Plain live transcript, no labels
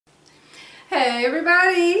Hey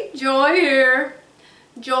everybody, Joy here.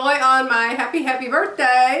 Joy on my happy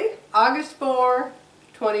birthday, August 4,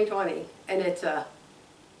 2020. And it's a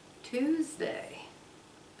Tuesday.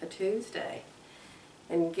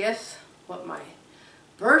 And guess what my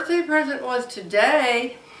birthday present was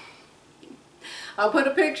today? I'll put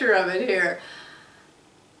a picture of it here.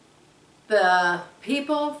 The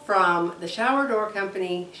people from the shower door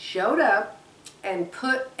company showed up and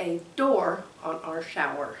put a door on our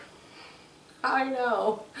shower. I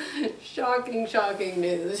know. Shocking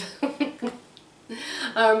news.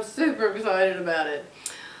 I'm super excited about it.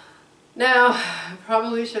 Now, I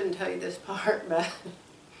probably shouldn't tell you this part, but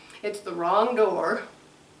it's the wrong door.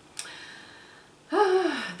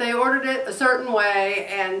 They ordered it a certain way,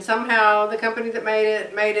 and somehow the company that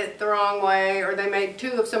made it the wrong way, or they made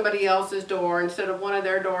two of somebody else's door instead of one of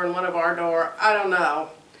their door and one of our door. I don't know.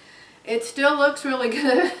 It still looks really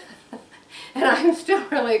good, and I'm still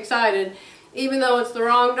really excited, even though it's the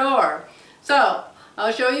wrong door. So,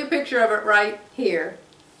 I'll show you a picture of it right here.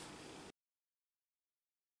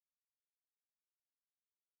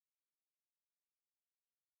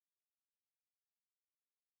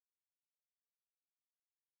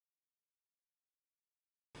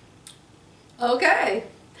 Okay,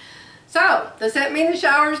 so does that mean the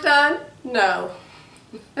shower's done? No.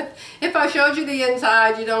 If I showed you the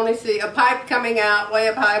inside, you'd only see a pipe coming out way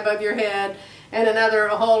up high above your head and another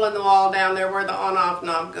hole in the wall down there where the on-off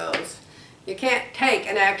knob goes. You can't take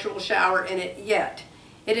an actual shower in it yet.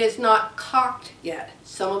 It is not caulked yet.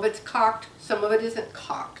 Some of it's caulked, some of it isn't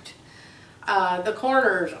caulked. The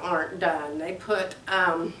corners aren't done. They put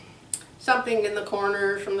something in the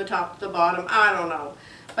corners from the top to the bottom. I don't know.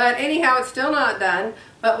 But anyhow, it's still not done.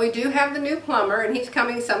 But we do have the new plumber, and he's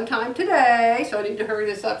coming sometime today, so I need to hurry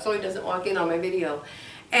this up so he doesn't walk in on my video.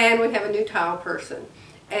 And we have a new tile person.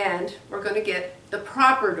 And we're going to get the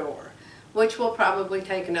proper door, which will probably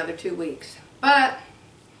take another 2 weeks. But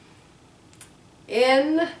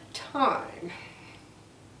in time,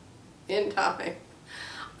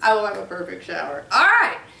 I will have a perfect shower. All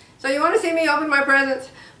right. So you want to see me open my presents?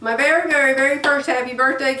 My very first happy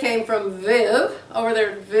birthday came from Viv, over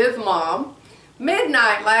there at Viv Mom.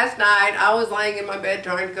 Midnight last night, I was laying in my bed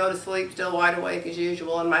trying to go to sleep, still wide awake as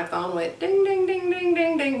usual, and my phone went ding, ding, ding, ding,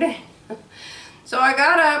 ding, ding, ding. So I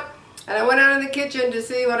got up, and I went out in the kitchen to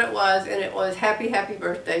see what it was, and it was happy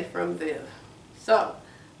birthday from Viv. So,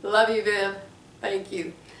 love you, Viv. Thank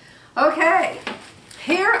you. Okay,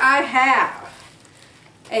 here I have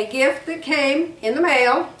a gift that came in the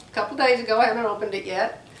mail a couple days ago. I haven't opened it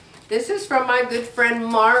yet. This is from my good friend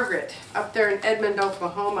Margaret up there in Edmond,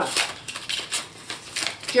 Oklahoma.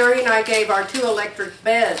 Jerry and I gave our 2 electric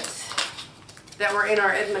beds that were in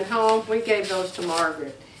our Edmond home. We gave those to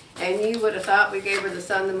Margaret. And you would have thought we gave her the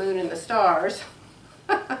sun, the moon, and the stars.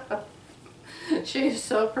 She is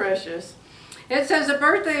so precious. It says a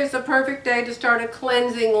birthday is the perfect day to start a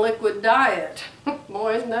cleansing liquid diet.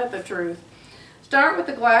 Boy, isn't that the truth. Start with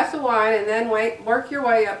a glass of wine and then work your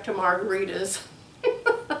way up to margaritas.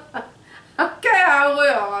 Okay,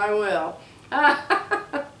 I will.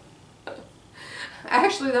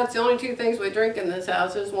 Actually, that's the only 2 things we drink in this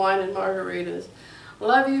house is wine and margaritas.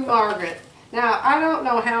 Love you, Margaret. Now, I don't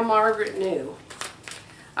know how Margaret knew.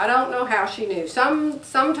 I don't know how she knew.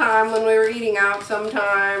 Sometime when we were eating out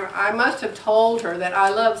sometime, I must have told her that I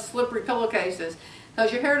love slippery pillowcases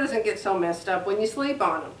because your hair doesn't get so messed up when you sleep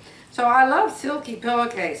on them. So I love silky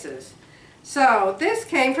pillowcases. So this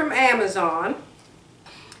came from Amazon.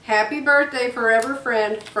 Happy birthday, forever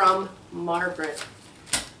friend, from Margaret.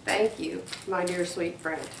 Thank you, my dear sweet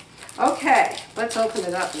friend. Okay, let's open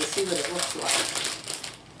it up and see what it looks like.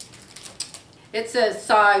 It says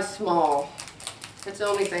size small. It's the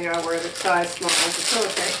only thing I wear that's size small. It's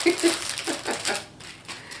okay.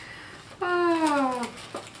 Oh,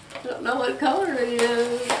 I don't know what color it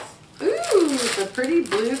is. Ooh, it's a pretty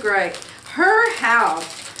blue-gray. Her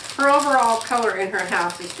house, her overall color in her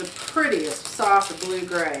house is the prettiest soft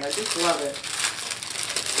blue-gray. I just love it.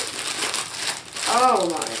 Oh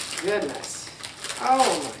my goodness.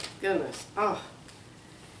 Oh my goodness. Oh.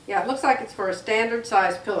 Yeah, it looks like it's for a standard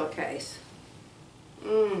size pillowcase.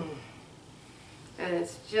 And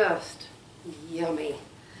it's just yummy.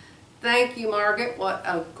 Thank you, Margaret. What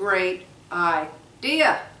a great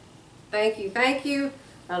idea. Thank you, thank you.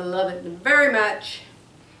 I love it very much.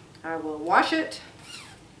 I will wash it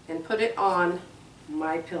and put it on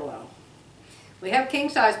my pillow. We have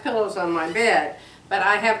king-size pillows on my bed, but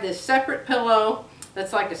I have this separate pillow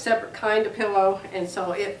that's like a separate kind of pillow, and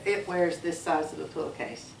so it wears this size of a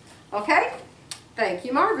pillowcase. Okay? Thank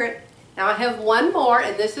you, Margaret. Now I have one more,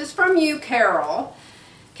 and this is from you, Carol.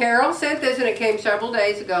 Carol sent this and it came several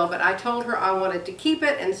days ago, but I told her I wanted to keep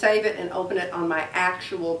it and save it and open it on my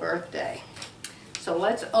actual birthday. So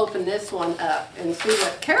let's open this one up and see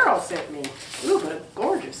what Carol sent me. Ooh, what a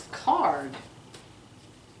gorgeous card.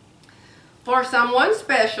 For someone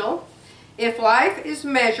special, if life is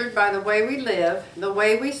measured by the way we live, the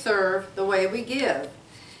way we serve, the way we give.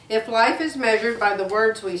 If life is measured by the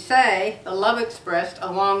words we say, the love expressed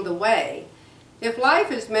along the way. If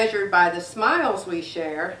life is measured by the smiles we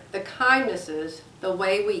share, the kindnesses, the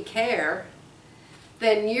way we care,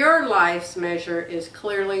 then your life's measure is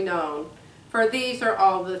clearly known, for these are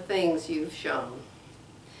all the things you've shown.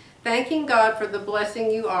 Thanking God for the blessing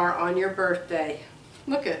you are on your birthday.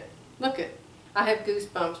 Look it. I have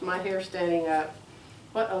goosebumps, my hair standing up.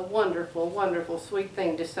 What a wonderful, wonderful, sweet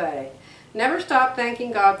thing to say. Never stop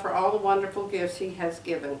thanking God for all the wonderful gifts He has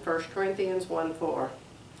given. 1 Corinthians 1:4.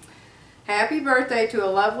 Happy birthday to a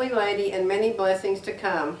lovely lady and many blessings to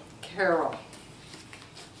come, Carol.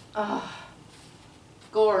 Ah,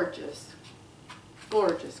 gorgeous,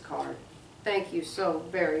 gorgeous card. Thank you so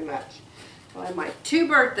very much. I have my 2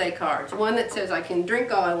 birthday cards. One that says I can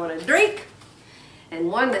drink all I want to drink,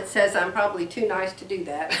 and one that says I'm probably too nice to do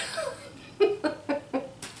that.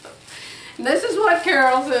 And this is what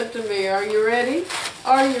Carol said to me. Are you ready?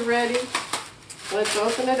 Are you ready? Let's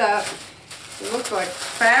open it up. It looks like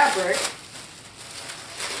fabric.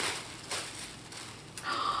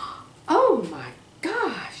 Oh my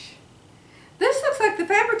gosh. This looks like the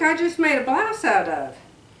fabric I just made a blouse out of.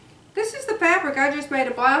 This is the fabric I just made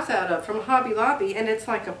a blouse out of from Hobby Lobby, and it's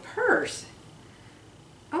like a purse.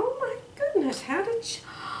 Oh my goodness, how did you...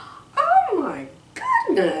 Oh my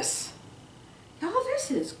goodness. Y'all,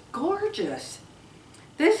 this is gorgeous.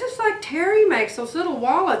 This is like Terry makes, those little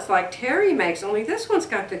wallets like Terry makes, only this one's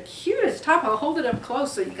got the cutest top. I'll hold it up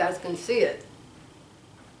close so you guys can see it.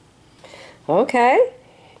 Okay,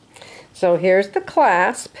 so here's the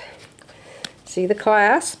clasp. See the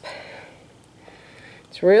clasp?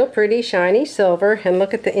 It's real pretty, shiny silver, and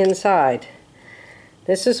look at the inside.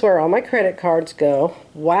 This is where all my credit cards go.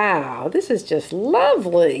 Wow, this is just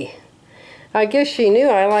lovely. I guess she knew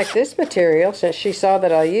I liked this material since she saw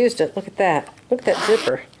that I used it. Look at that. Look at that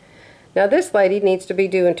zipper. Now this lady needs to be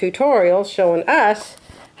doing tutorials showing us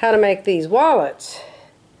how to make these wallets.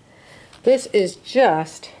 This is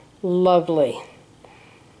just lovely.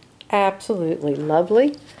 Absolutely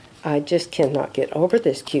lovely. I just cannot get over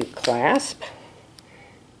this cute clasp.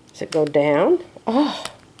 Does it go down? Oh,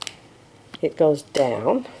 it goes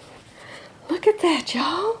down. Look at that,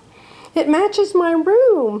 y'all. It matches my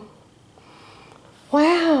room.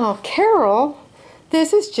 Wow, Carol,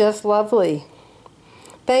 this is just lovely.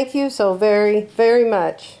 Thank you so very, very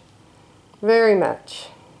much. Very much.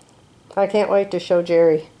 I can't wait to show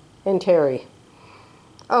Jerry and Terry.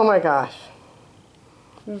 Oh my gosh.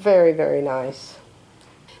 Very, very nice.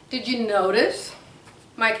 Did you notice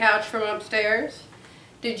my couch from upstairs?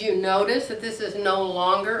 Did you notice that this is no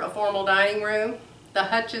longer a formal dining room? The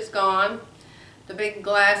hutch is gone. The big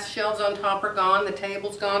glass shelves on top are gone. The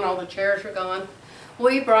table's gone. All the chairs are gone.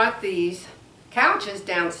 We brought these couches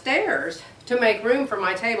downstairs to make room for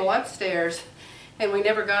my table upstairs, and we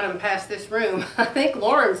never got them past this room. I think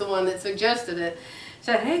Lauren's the one that suggested it.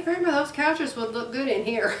 Said, hey Grandma, those couches would look good in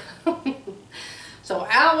here. So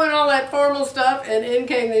out went all that formal stuff, and in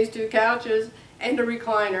came these 2 couches and a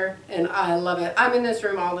recliner, and I love it. I'm in this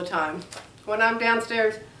room all the time. When I'm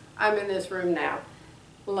downstairs, I'm in this room now.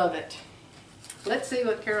 Love it. Let's see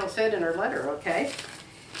what Carol said in her letter, okay?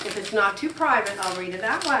 If it's not too private, I'll read it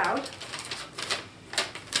out loud.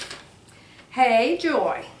 Hey,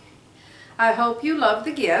 Joy. I hope you love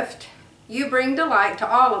the gift. You bring delight to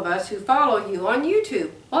all of us who follow you on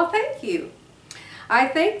YouTube. Well, thank you. I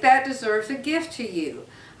think that deserves a gift to you.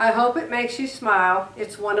 I hope it makes you smile.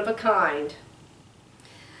 It's one of a kind.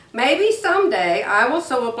 Maybe someday I will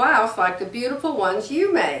sew a blouse like the beautiful ones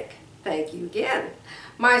you make. Thank you again.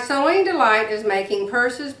 My sewing delight is making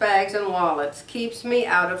purses, bags, and wallets. Keeps me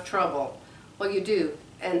out of trouble. Well, you do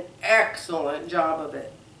an excellent job of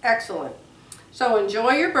it. Excellent. So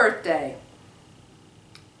enjoy your birthday.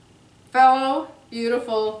 Fellow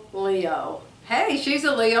beautiful Leo. Hey, she's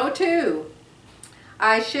a Leo too.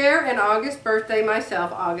 I share an August birthday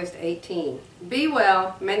myself, August 18. Be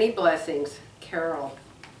well, many blessings, Carol.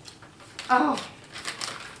 Oh,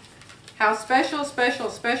 how special, special,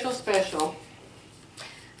 special, special.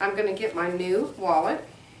 I'm going to get my new wallet,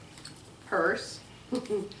 purse,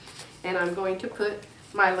 and I'm going to put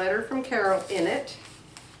my letter from Carol in it.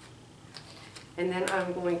 And then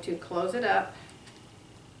I'm going to close it up.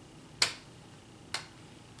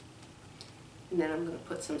 And then I'm going to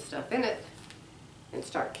put some stuff in it and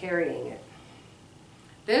start carrying it.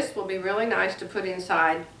 This will be really nice to put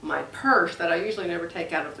inside my purse that I usually never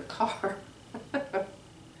take out of the car.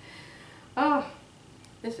 Oh,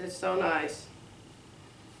 this is so nice.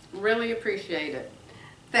 Really appreciate it.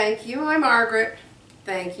 Thank you, hi Margaret.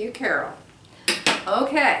 Thank you, Carol.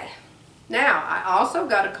 Okay, now I also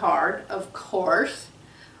got a card, of course,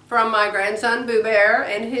 from my grandson Boo Bear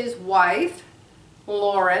and his wife,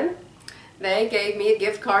 Lauren. They gave me a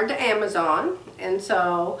gift card to Amazon, and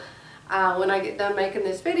so when I get done making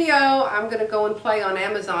this video, I'm going to go and play on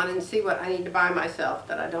Amazon and see what I need to buy myself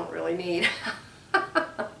that I don't really need.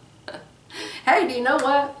 Hey, do you know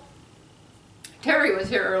what? Terry was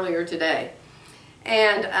here earlier today,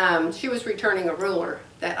 and she was returning a ruler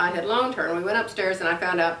that I had loaned her, and we went upstairs and I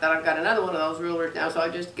found out that I've got another one of those rulers now, so I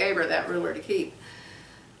just gave her that ruler to keep.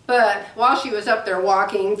 But while she was up there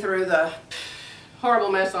walking through the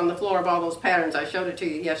horrible mess on the floor of all those patterns, I showed it to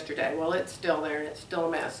you yesterday. Well, it's still there and it's still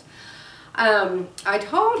a mess. I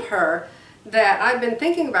told her that I've been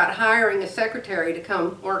thinking about hiring a secretary to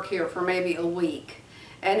come work here for maybe a week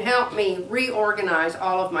and help me reorganize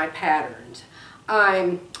all of my patterns.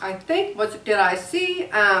 I think, did I see,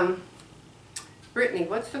 Brittany,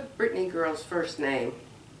 what's the Brittany girl's first name?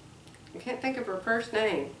 I can't think of her first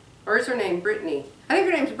name. Or is her name Brittany? I think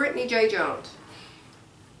her name's Brittany J. Jones.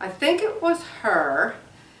 I think it was her,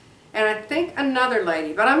 and I think another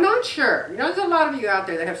lady, but I'm not sure. You know, there's a lot of you out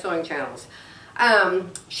there that have sewing channels.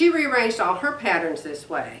 She rearranged all her patterns this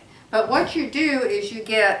way. But what you do is you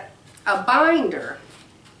get a binder,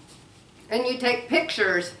 and you take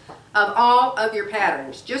pictures of all of your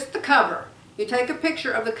patterns, just the cover. You take a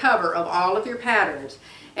picture of the cover of all of your patterns,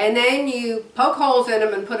 and then you poke holes in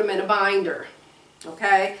them and put them in a binder.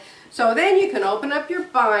 Okay? So then you can open up your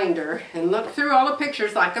binder and look through all the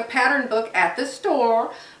pictures like a pattern book at the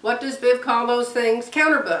store. What does Viv call those things?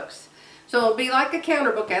 Counter books. So it'll be like a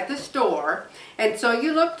counter book at the store. And so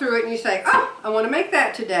you look through it and you say, oh, I want to make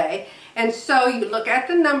that today. And so you look at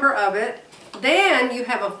the number of it. Then you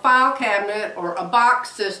have a file cabinet or a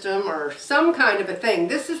box system or some kind of a thing.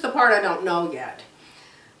 This is the part I don't know yet.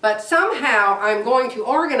 But somehow I'm going to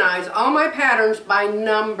organize all my patterns by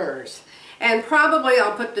numbers. And probably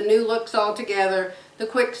I'll put the new looks all together, the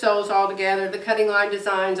quick sews all together, the cutting line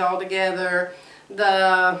designs all together,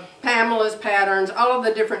 the Pamela's patterns, all of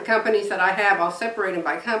the different companies that I have, I'll separate them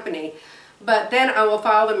by company. But then I will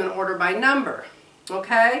file them in order by number.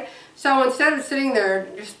 Okay? So instead of sitting there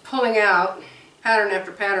just pulling out pattern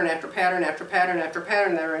after pattern after pattern after pattern after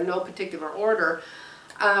pattern that are in no particular order,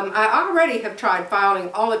 I already have tried filing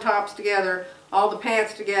all the tops together, all the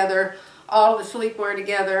pants together, all the sleepwear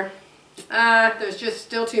together. There's just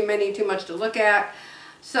still too much to look at.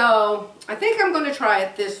 So I think I'm going to try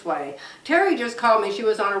it this way. Terry just called me. She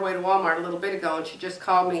was on her way to Walmart a little bit ago, and she just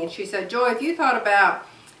called me and she said, Joy, if you thought about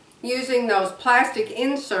using those plastic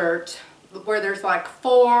inserts where there's like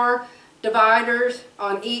 4 dividers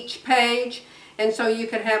on each page, and so you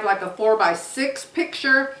could have like a 4x6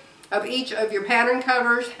 picture of each of your pattern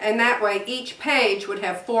covers, and that way each page would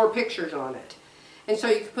have 4 pictures on it. And so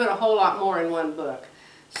you could put a whole lot more in one book.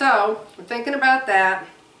 So, we're thinking about that.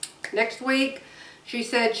 Next week, she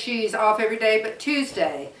said she's off every day but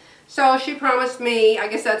Tuesday. So she promised me, I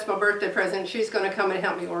guess that's my birthday present, she's going to come and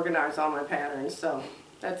help me organize all my patterns. So,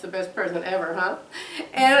 that's the best present ever, huh?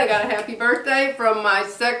 And I got a happy birthday from my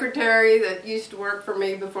secretary that used to work for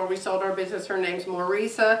me before we sold our business. Her name's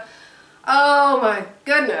Marisa. Oh my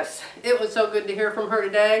goodness, it was so good to hear from her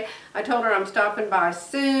today. I told her I'm stopping by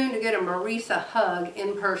soon to get a Marisa hug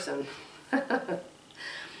in person.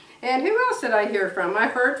 And who else did I hear from? I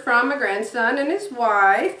heard from my grandson and his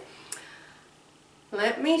wife.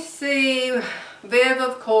 Let me see. Viv,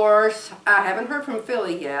 of course. I haven't heard from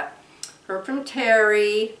Philly yet. Heard from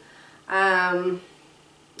Terry. I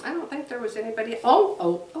don't think there was anybody.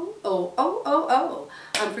 Oh.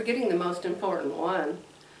 I'm forgetting the most important one.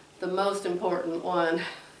 The most important one.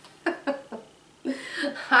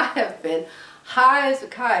 I have been high as a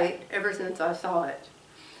kite ever since I saw it.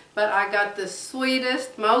 But I got the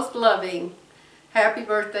sweetest, most loving happy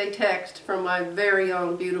birthday text from my very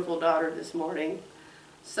own beautiful daughter this morning.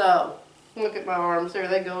 So, look at my arms. There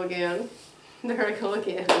they go again. There I go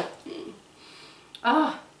again.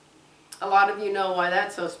 Ah, a lot of you know why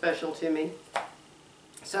that's so special to me.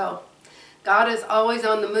 So, God is always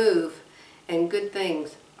on the move, and good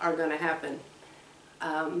things are going to happen.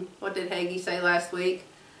 What did Hagee say last week?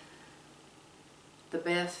 The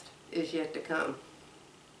best is yet to come.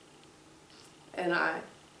 And I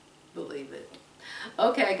believe it.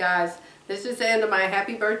 Okay guys, this is the end of my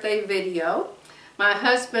happy birthday video. My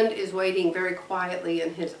husband is waiting very quietly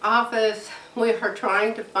in his office. We are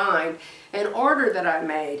trying to find an order that I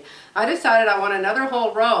made. I decided I want another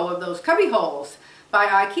whole row of those cubby holes by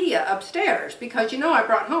IKEA upstairs because, you know, I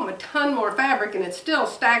brought home a ton more fabric and it's still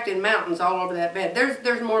stacked in mountains all over that bed.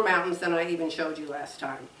 There's more mountains than I even showed you last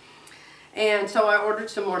time. And so I ordered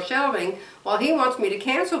some more shelving. Well, he wants me to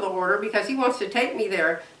cancel the order because he wants to take me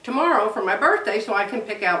there tomorrow for my birthday so I can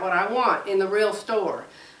pick out what I want in the real store.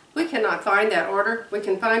 We cannot find that order. We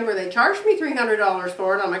can find where they charged me $300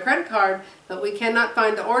 for it on my credit card, but we cannot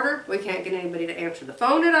find the order. We can't get anybody to answer the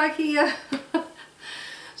phone at IKEA.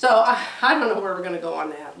 So I don't know where we're going to go on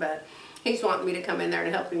that, but he's wanting me to come in there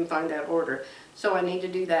and help him find that order. So I need to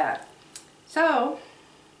do that. So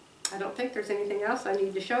I don't think there's anything else I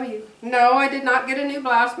need to show you. No, I did not get a new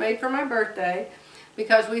blouse made for my birthday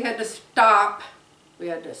because we had to stop. We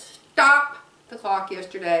had to stop the clock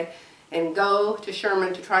yesterday and go to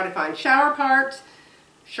Sherman to try to find shower parts.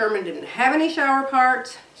 Sherman didn't have any shower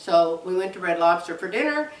parts, so we went to Red Lobster for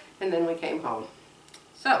dinner and then we came home.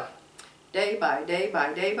 So day by day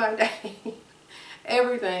by day by day,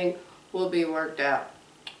 everything will be worked out.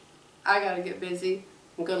 I gotta get busy.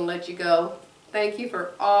 I'm gonna let you go. Thank you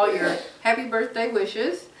for all your happy birthday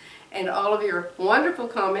wishes and all of your wonderful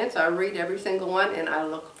comments. I read every single one and I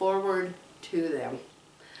look forward to them.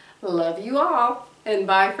 Love you all and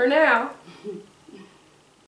bye for now.